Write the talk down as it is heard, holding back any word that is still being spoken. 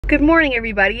Good morning,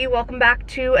 everybody. Welcome back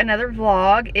to another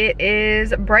vlog. It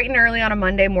is bright and early on a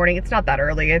Monday morning. It's not that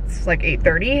early, it's like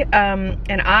 8:30.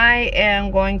 And I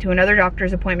am going to another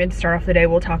doctor's appointment to start off the day.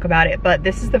 We'll talk about it, but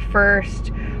this is the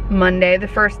first Monday, the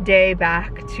first day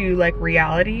back to like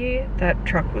reality. That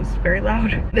truck was very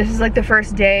loud. This is like the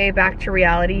first day back to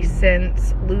reality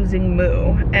since losing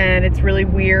Moo, and it's really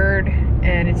weird,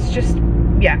 and it's just,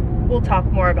 yeah, we'll talk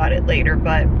more about it later.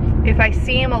 But if I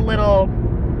seem a little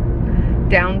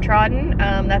downtrodden,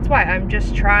 that's why. I'm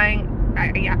just trying,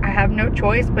 I have no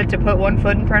choice but to put one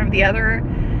foot in front of the other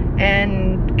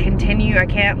and continue. I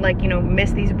can't, like, you know,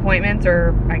 miss these appointments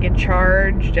or I get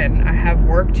charged, and I have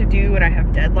work to do and I have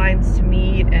deadlines to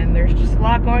meet, and there's just a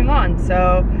lot going on.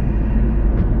 So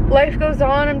life goes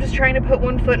on. I'm just trying to put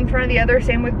one foot in front of the other.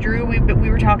 Same with Drew. We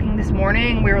were talking this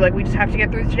morning. We were like, we just have to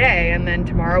get through today, and then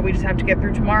tomorrow we just have to get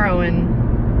through tomorrow, and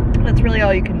that's really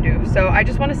all you can do. So I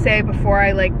just want to say, before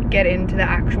I like get into the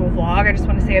actual vlog, I just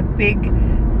want to say a big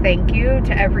thank you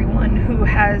to everyone who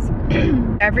has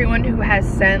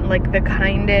sent like the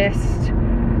kindest,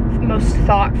 most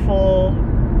thoughtful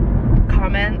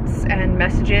comments and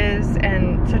messages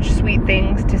and such sweet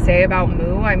things to say about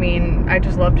Moo. I mean, I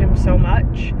just loved him so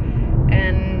much,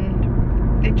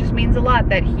 and it just means a lot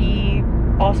that he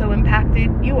also impacted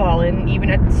you all in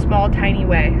even a small, tiny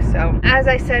way. So as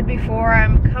I said before,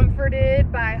 I'm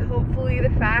comforted by hopefully the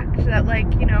fact that, like,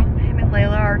 you know, him and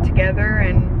Layla are together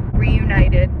and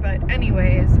reunited. But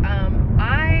anyways,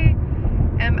 I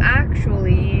am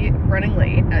actually running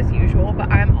late as usual, but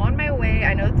I'm on my way.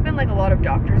 I know it's been like a lot of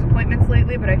doctor's appointments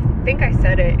lately, but I think I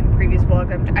said it in previous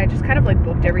vlogs. I just kind of like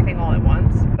booked everything all at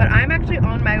once. But I'm actually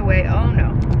on my way. Oh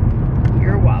no,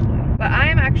 you're wobbling. But I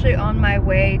am actually on my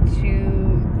way to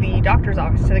the doctor's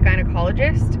office, to the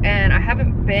gynecologist, and I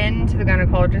haven't been to the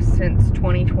gynecologist since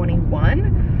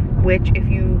 2021, which, if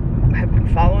you have been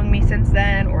following me since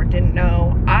then or didn't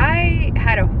know, I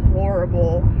had a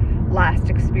horrible last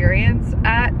experience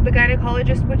at the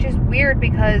gynecologist, which is weird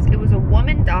because it was a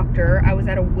woman doctor. I was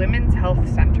at a women's health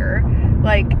center.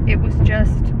 Like, it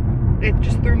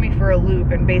just threw me for a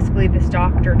loop, and basically this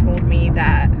doctor told me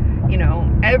that, you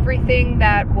know, everything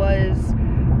that was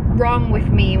wrong with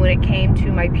me when it came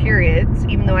to my periods,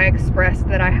 even though I expressed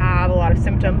that I have a lot of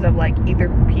symptoms of like either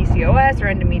PCOS or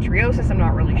endometriosis, I'm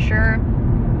not really sure,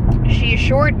 she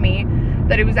assured me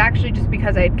that it was actually just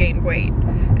because I had gained weight.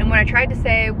 And when I tried to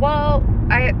say, well,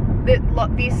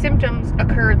 these symptoms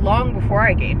occurred long before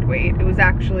I gained weight, it was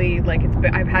actually like,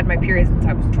 I've had my periods since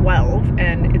I was 12,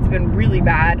 and it's been really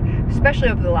bad, especially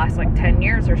over the last like 10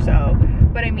 years or so.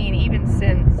 But I mean, even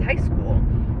since high school.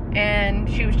 And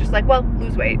she was just like, well,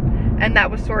 lose weight. And that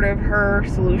was sort of her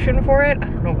solution for it. I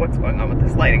don't know what's going on with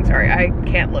this lighting, sorry, I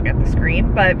can't look at the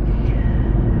screen. But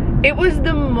it was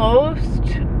the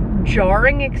most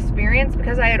jarring experience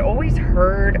because I had always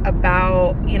heard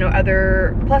about, you know,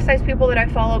 other plus size people that I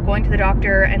follow going to the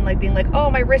doctor and like being like,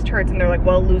 oh, my wrist hurts, and they're like,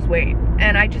 well, lose weight.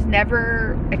 And I just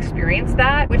never experienced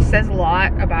that, which says a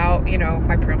lot about, you know,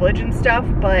 my privilege and stuff.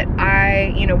 But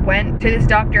I, you know, went to this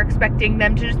doctor expecting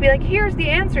them to just be like, here's the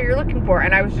answer you're looking for,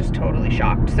 and I was just totally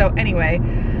shocked. So anyway,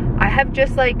 I have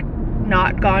just like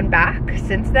not gone back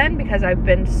since then because I've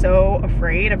been so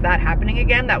afraid of that happening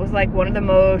again. That was like one of the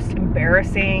most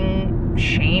embarrassing,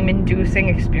 shame-inducing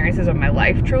experiences of my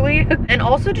life, truly. And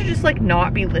also to just like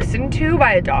not be listened to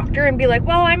by a doctor and be like,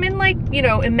 well, I'm in like, you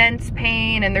know, immense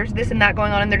pain and there's this and that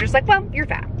going on, and they're just like, well, you're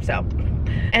fat, so.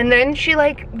 And then she,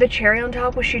 like, the cherry on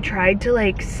top was she tried to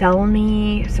like sell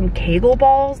me some Kegel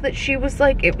balls that she was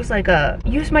like, it was like a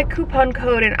use my coupon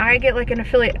code and I get like an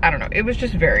affiliate. I don't know, it was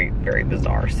just very, very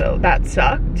bizarre. So that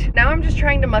sucked. Now I'm just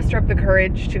trying to muster up the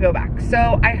courage to go back.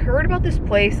 So I heard about this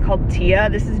place called Tia.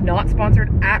 This is not sponsored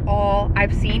at all.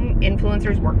 I've seen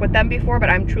influencers work with them before, but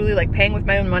I'm truly like paying with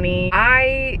my own money.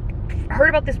 I heard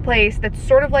about this place that's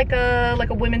sort of like a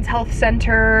women's health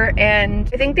center, and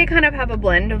I think they kind of have a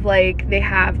blend of like, they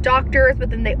have doctors, but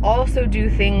then they also do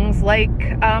things like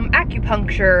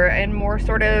acupuncture and more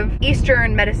sort of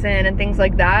Eastern medicine and things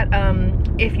like that,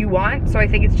 if you want. So I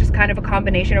think it's just kind of a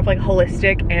combination of like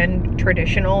holistic and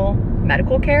traditional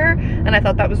medical care, and I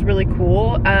thought that was really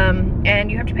cool.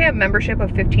 And you have to pay a membership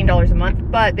of $15 a month,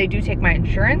 but they do take my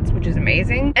insurance, which is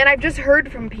amazing. And I've just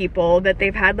heard from people that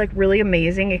they've had like really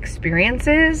amazing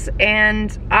experiences,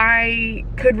 and I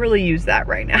could really use that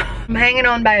right now. I'm hanging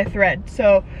on by a thread,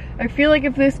 so I feel like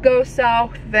if this goes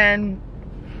south, then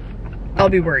I'll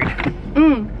be worried.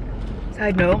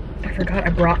 Side note, I forgot I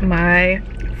brought my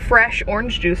fresh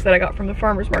orange juice that I got from the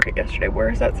farmer's market yesterday. Where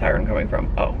is that siren coming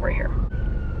from? Oh, right here.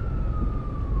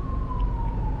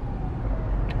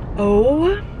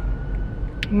 Oh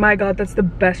My God, that's the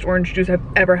best orange juice I've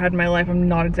ever had in my life. I'm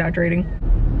not exaggerating.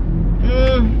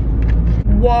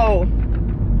 Whoa.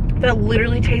 That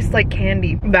literally tastes like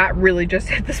candy. That really just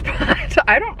hit the spot.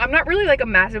 I'm not really like a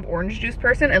massive orange juice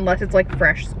person unless it's like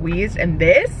fresh squeezed, and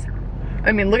this,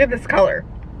 I mean, look at this color.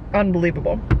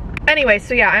 Unbelievable. Anyway,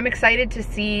 so yeah, I'm excited to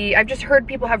see. I've just heard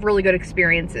people have really good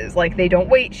experiences. Like, they don't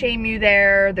weight shame you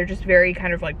there. They're just very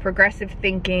kind of like progressive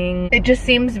thinking. It just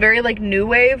seems very like new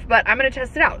wave, but I'm gonna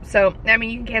test it out. So, I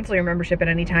mean, you can cancel your membership at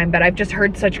any time, but I've just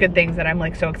heard such good things that I'm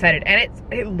like so excited. And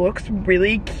it looks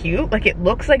really cute. Like, it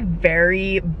looks like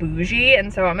very bougie.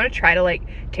 And so I'm gonna try to like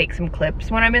take some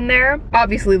clips when I'm in there.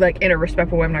 Obviously, like in a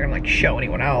respectful way, I'm not gonna like show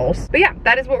anyone else. But yeah,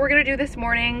 that is what we're gonna do this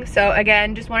morning. So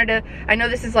again, just wanted to, I know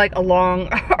this is like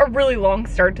a really long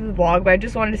start to the vlog, but I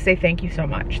just wanted to say thank you so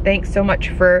much. Thanks so much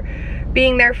for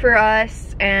being there for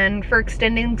us and for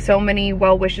extending so many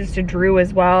well wishes to Drew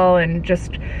as well, and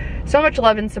just so much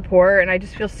love and support. And I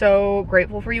just feel so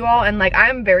grateful for you all. And like,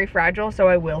 I'm very fragile, so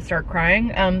I will start crying.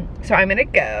 So I'm gonna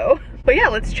go. But yeah,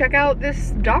 let's check out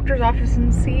this doctor's office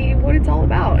and see what it's all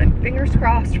about. And fingers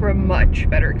crossed for a much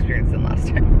better experience than last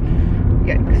time.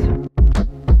 Yikes.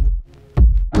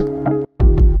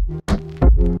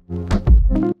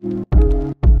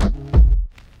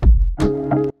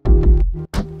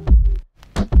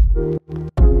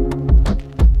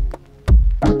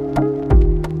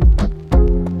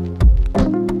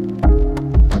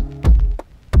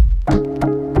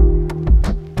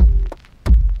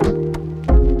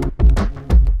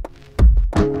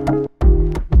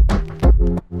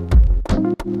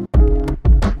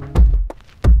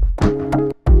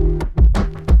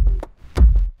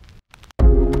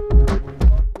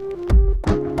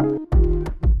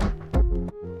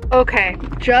 Okay,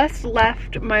 just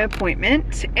left my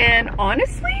appointment, and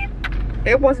honestly,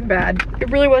 it wasn't bad.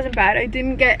 It really wasn't bad. I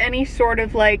didn't get any sort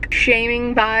of like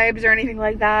shaming vibes or anything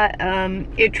like that.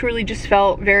 It truly just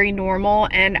felt very normal.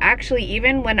 And actually,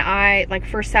 even when I like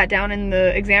first sat down in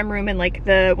the exam room and like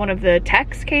one of the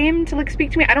techs came to like speak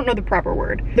to me, I don't know the proper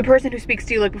word. The person who speaks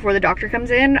to you like before the doctor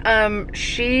comes in,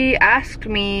 she asked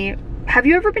me, have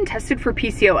you ever been tested for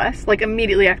PCOS? Like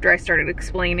immediately after I started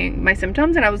explaining my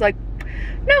symptoms, and I was like,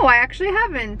 no, I actually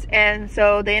haven't. And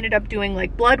so they ended up doing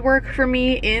like blood work for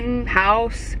me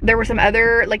in-house. There were some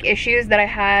other like issues that I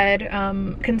had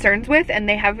concerns with, and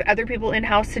they have other people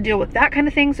in-house to deal with that kind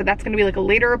of thing. So that's gonna be like a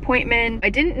later appointment. I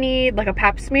didn't need like a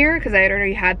pap smear because I had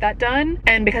already had that done.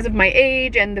 And because of my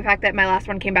age and the fact that my last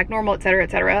one came back normal, etc.,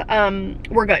 etc.,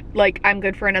 we're good. Like, I'm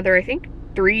good for another, I think,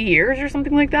 3 years or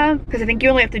something like that, because I think you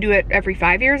only have to do it every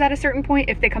 5 years at a certain point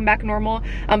if they come back normal.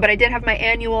 But I did have my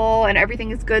annual and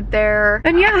everything is good there,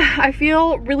 and yeah, I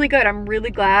feel really good. I'm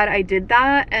really glad I did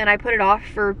that, and I put it off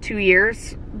for 2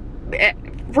 years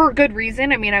for a good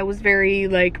reason. I mean, I was very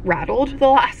like rattled the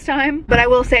last time, but I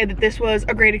will say that this was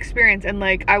a great experience, and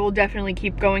like I will definitely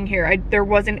keep going here. There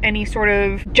wasn't any sort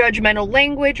of judgmental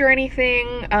language or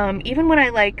anything. Even when I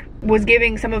like was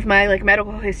giving some of my like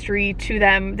medical history to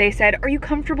them, they said, are you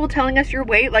comfortable telling us your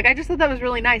weight? Like, I just thought that was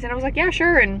really nice, and I was like, yeah,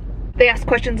 sure. And they asked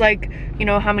questions like, you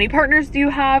know, how many partners do you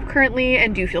have currently,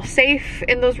 and do you feel safe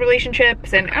in those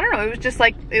relationships? And I don't know, it was just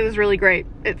like, it was really great.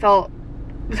 It felt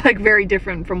like very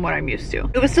different from what I'm used to.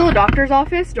 It was still a doctor's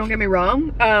office, don't get me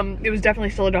wrong. It was definitely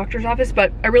still a doctor's office,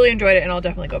 but I really enjoyed it, and I'll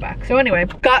definitely go back. So anyway,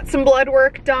 got some blood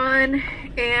work done,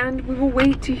 and we will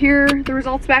wait to hear the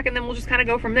results back, and then we'll just kind of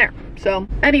go from there. So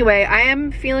anyway, I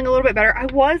am feeling a little bit better. I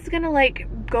was gonna like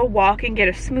go walk and get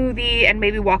a smoothie and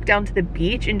maybe walk down to the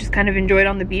beach and just kind of enjoy it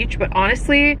on the beach, but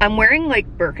honestly, I'm wearing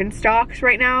like Birkenstocks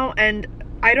right now, and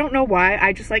I don't know why,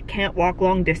 I just like can't walk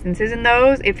long distances in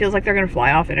those. It feels like they're gonna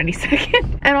fly off at any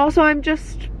second. And also, I'm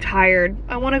just tired.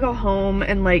 I wanna go home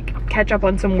and like catch up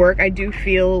on some work. I do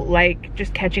feel like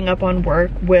just catching up on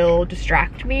work will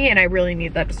distract me, and I really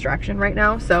need that distraction right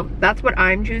now. So that's what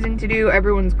I'm choosing to do.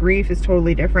 Everyone's grief is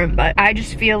totally different, but I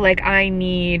just feel like I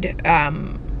need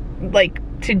like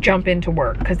to jump into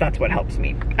work, because that's what helps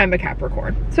me. I'm a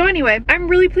Capricorn. So anyway, I'm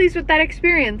really pleased with that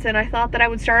experience, and I thought that I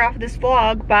would start off this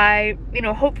vlog by, you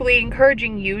know, hopefully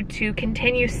encouraging you to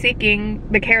continue seeking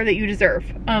the care that you deserve,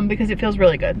 because it feels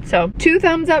really good. So 2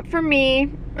 thumbs up from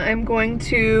me. I'm going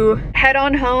to head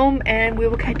on home, and we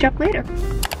will catch up later.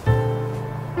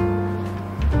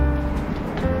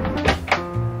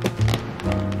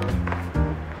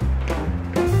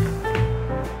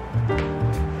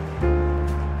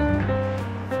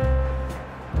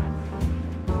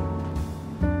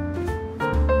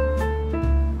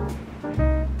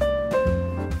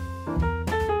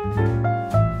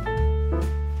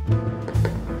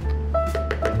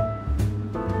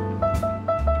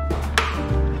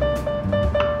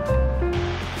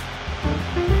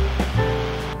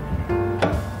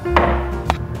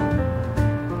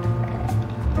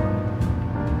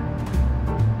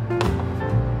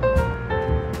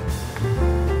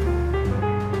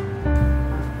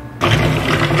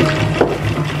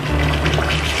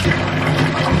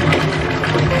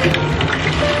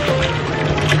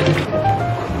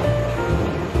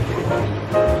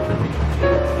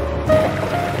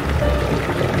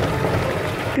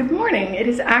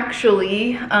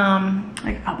 actually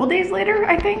like a couple days later,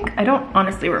 I think. I don't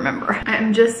honestly remember.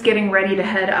 I'm just getting ready to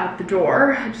head out the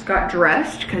door. I just got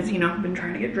dressed because, you know, I've been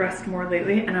trying to get dressed more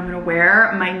lately, and I'm gonna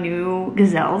wear my new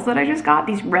gazelles that I just got,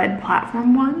 these red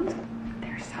platform ones.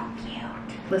 They're so cute.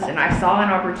 Listen, I saw an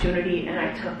opportunity and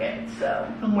I took it, so.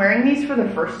 I'm wearing these for the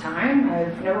first time.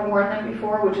 I've never worn them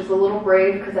before, which is a little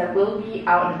brave because I will be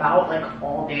out and about like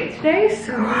all day today,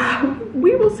 so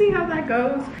we will see how that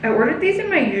goes. I ordered these in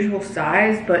my usual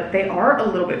size, but they are a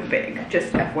little bit big,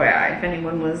 just FYI, if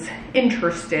anyone was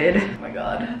interested. Oh my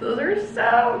God, those are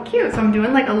so cute. So I'm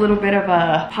doing like a little bit of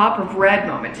a pop of red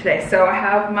moment today. So I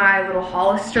have my little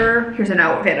Hollister, here's an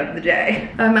outfit of the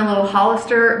day. I have my little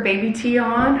Hollister baby tee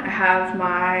on. I have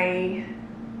my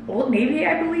Old Navy,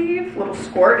 I believe, little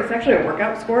skirt. It's actually a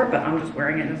workout skirt, but I'm just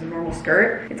wearing it as a normal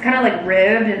skirt. It's kind of like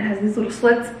ribbed and it has these little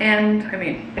slits, and I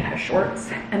mean, it has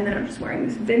shorts. And then I'm just wearing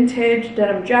this vintage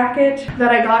denim jacket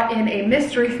that I got in a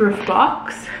mystery thrift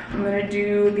box. I'm gonna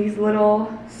do these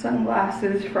little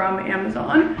sunglasses from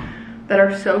Amazon that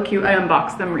are so cute. I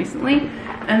unboxed them recently.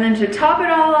 And then to top it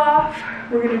all off,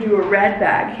 we're gonna do a red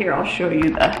bag. Here, I'll show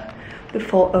you the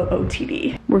full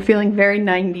OOTD. We're feeling very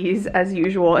 90s as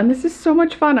usual, and this is so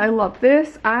much fun. I love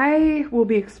this. I will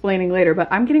be explaining later, but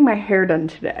I'm getting my hair done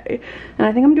today, and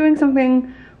I think I'm doing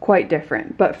something quite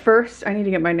different. But first, I need to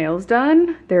get my nails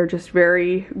done. They're just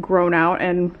very grown out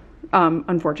and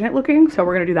unfortunate looking, so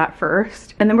we're gonna do that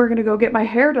first, and then we're gonna go get my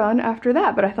hair done after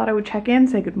that. But I thought I would check in,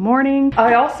 say good morning.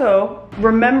 I also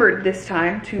remembered this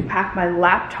time to pack my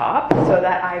laptop so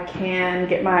that I can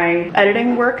get my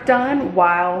editing work done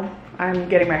while I'm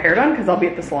getting my hair done, because I'll be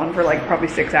at the salon for like probably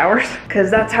 6 hours, because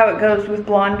that's how it goes with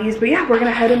blondies. But yeah, we're gonna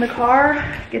head in the car,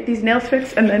 get these nails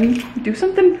fixed, and then do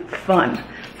something fun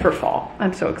for fall.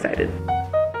 I'm so excited.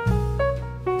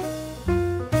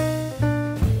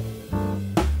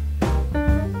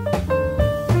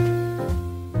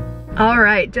 All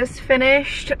right, just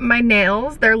finished my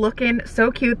nails. They're looking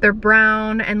so cute. They're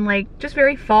brown and like just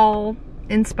very fall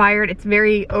inspired. It's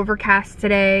very overcast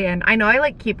today, and I know I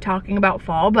like keep talking about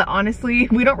fall, but honestly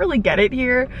we don't really get it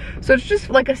here, so it's just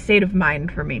like a state of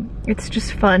mind for me. It's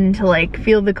just fun to like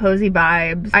feel the cozy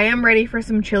vibes. I am ready for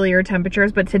some chillier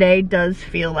temperatures, but today does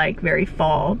feel like very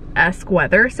fall-esque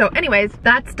weather. So anyways,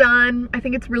 that's done. I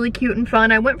think it's really cute and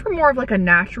fun. I went for more of like a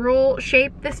natural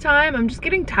shape this time. I'm just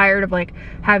getting tired of like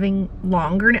having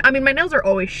longer, I mean my nails are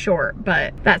always short,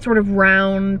 but that sort of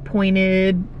round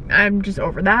pointed, I'm just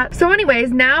over that. So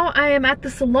anyways, now I am at the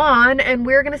salon and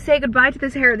we're gonna say goodbye to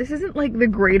this hair. This isn't like the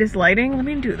greatest lighting. Let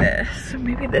me do this.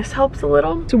 Maybe this helps a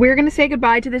little. So we're gonna say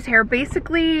goodbye to this hair.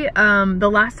 Basically, the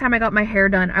last time I got my hair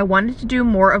done, I wanted to do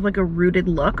more of like a rooted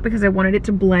look because I wanted it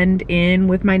to blend in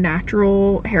with my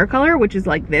natural hair color, which is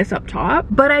like this up top,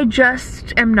 but I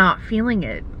just am not feeling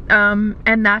it.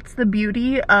 And that's the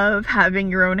beauty of having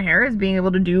your own hair, is being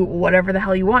able to do whatever the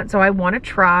hell you want. So I want to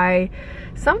try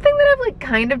something that I've like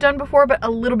kind of done before, but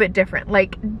a little bit different,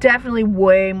 like definitely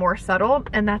way more subtle,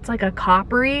 and that's like a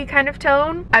coppery kind of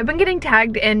tone. I've been getting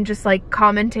tagged and just like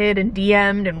commented and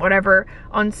DM'd and whatever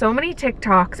on so many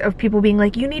TikToks of people being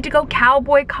like, you need to go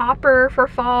cowboy copper for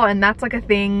fall, and that's like a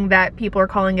thing that people are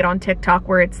calling it on TikTok,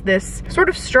 where it's this sort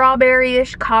of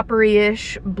strawberry-ish,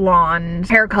 coppery-ish blonde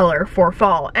hair color for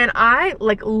fall. And I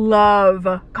like love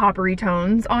coppery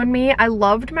tones on me. I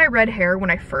loved my red hair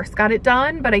when I first got it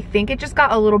done, but I think it just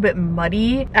got a little bit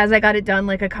muddy as I got it done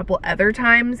like a couple other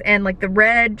times, and like the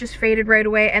red just faded right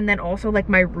away, and then also like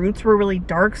my roots were really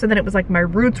dark, so then it was like my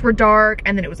roots were dark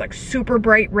and then it was like super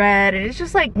bright red, and it's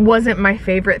just like wasn't my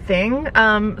favorite thing.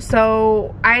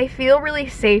 So I feel really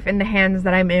safe in the hands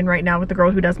that I'm in right now with the girl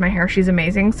who does my hair. She's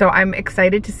amazing, so I'm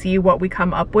excited to see what we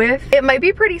come up with. It might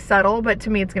be pretty subtle, but to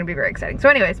me it's gonna be very exciting. So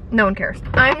anyways, no one cares.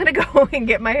 I'm gonna go and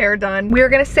get my hair done. We're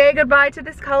gonna say goodbye to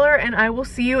this color, and I will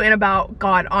see you in about,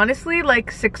 God, honestly,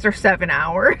 like 6 or 7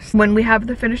 hours when we have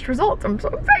the finished results. I'm so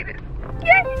excited.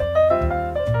 Yay!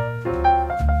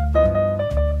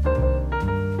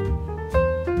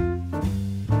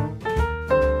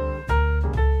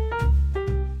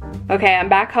 Okay, I'm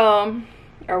back home.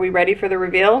 Are we ready for the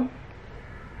reveal?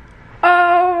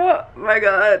 Oh my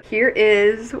God. Here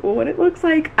is what it looks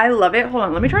like. I love it. Hold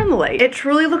on, let me turn on the light. It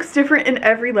truly looks different in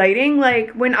every lighting.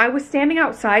 Like when I was standing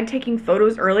outside taking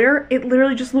photos earlier, it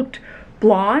literally just looked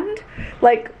blonde,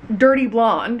 like dirty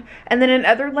blonde, and then in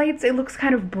other lights it looks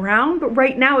kind of brown, but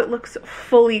right now it looks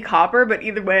fully copper. But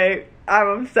either way, I'm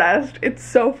obsessed. It's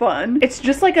so fun. It's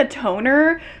just like a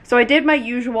toner. So I did my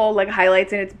usual like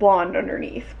highlights and it's blonde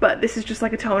underneath, but this is just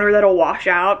like a toner that'll wash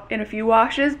out in a few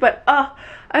washes. But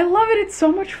I love it. It's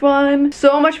so much fun.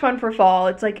 So much fun for fall.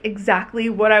 It's like exactly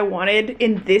what I wanted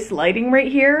in this lighting right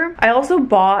here. I also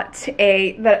bought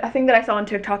a thing that I saw on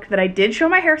TikTok that I did show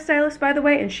my hairstylist, by the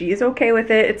way, and she is okay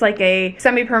with it. It's like a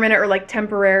semi-permanent or like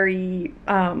temporary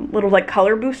little like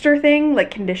color booster thing,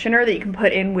 like conditioner that you can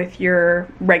put in with your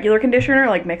regular conditioner,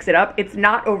 like mix it up. It's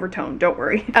not overtoned, don't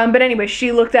worry. But anyway,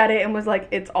 she looked at it and was like,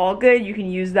 it's all good. You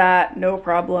can use that, no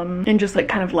problem. And just like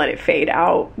kind of let it fade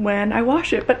out when I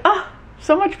wash it. But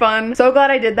so much fun. So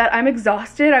glad I did that. I'm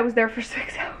exhausted. I was there for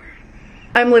 6 hours.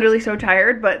 I'm literally so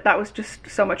tired, but that was just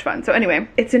so much fun. So anyway,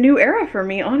 it's a new era for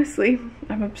me, honestly.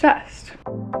 I'm obsessed.